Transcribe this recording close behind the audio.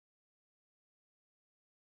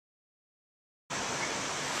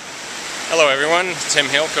Hello everyone, Tim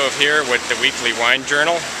Hilcove here with the Weekly Wine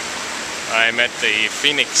Journal. I'm at the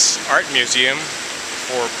Phoenix Art Museum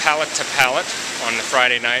for Palate to Palate on the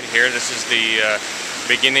Friday night here. This is the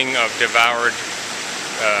beginning of Devoured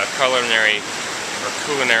Culinary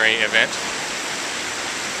event.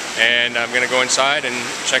 And I'm going to go inside and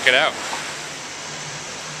check it out.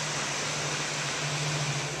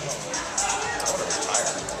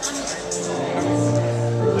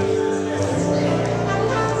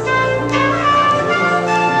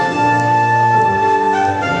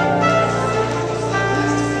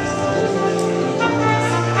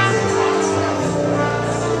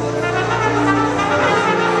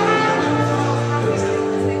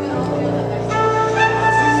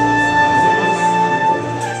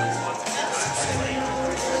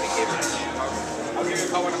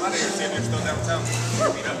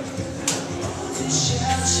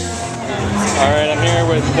 Alright, I'm here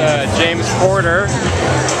with James Porter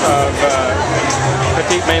of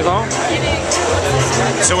Petite Maison.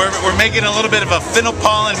 So we're making a little bit of a fennel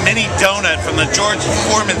pollen mini donut from the George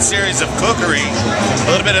Foreman series of cookery. A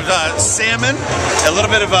little bit of salmon, a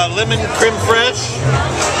little bit of lemon creme fraiche,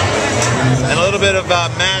 and a little bit of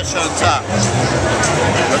mash on top.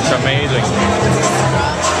 Looks amazing.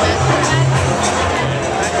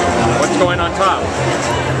 What's going on top?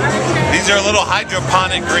 These are little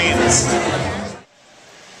hydroponic greens.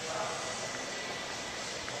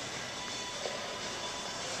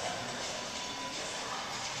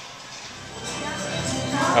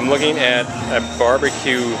 I'm looking at a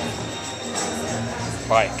barbecue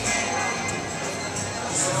bike.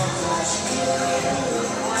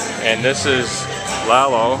 And this is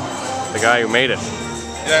Lalo, the guy who made it.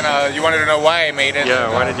 Then you wanted to know why I made it. Yeah,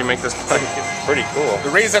 why did you make this bike? It's pretty cool.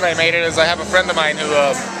 The reason I made it is I have a friend of mine who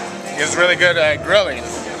is really good at grilling.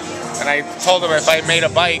 And I told him if I made a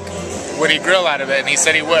bike, would he grill out of it? And he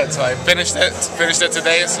said he would. So I finished it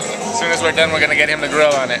today. So as soon as we're done, we're going to get him to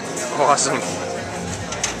grill on it. Awesome.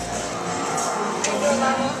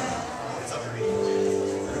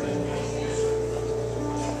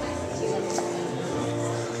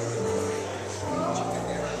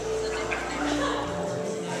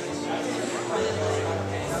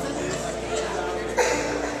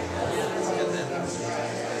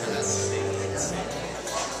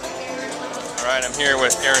 Alright, I'm here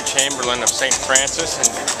with Aaron Chamberlin of St. Francis. And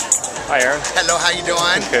hi, Aaron. Hello, how you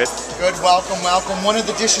doing? Good. Good, welcome, welcome. One of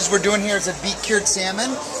the dishes we're doing here is a beet cured salmon.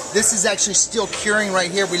 This is actually still curing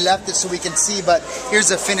right here. We left it so we can see, but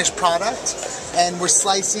here's a finished product. And we're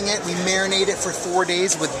slicing it. We marinate it for 4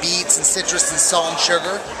 days with beets and citrus and salt and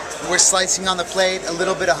sugar. We're slicing on the plate a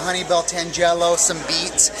little bit of honey bell tangelo, some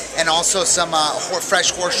beets, and also some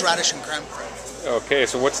fresh horseradish and creme fraiche. Okay,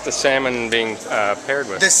 so what's the salmon being paired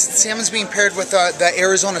with? This salmon's being paired with the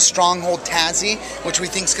Arizona Stronghold Tazi, which we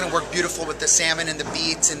think is going to work beautiful with the salmon and the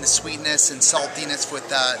beets and the sweetness and saltiness with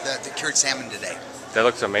the cured salmon today. That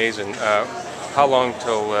looks amazing. How long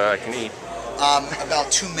till I can eat? About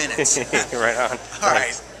 2 minutes. Right on. All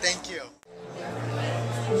right, thank you.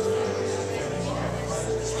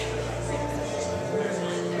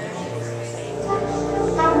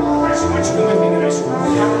 So much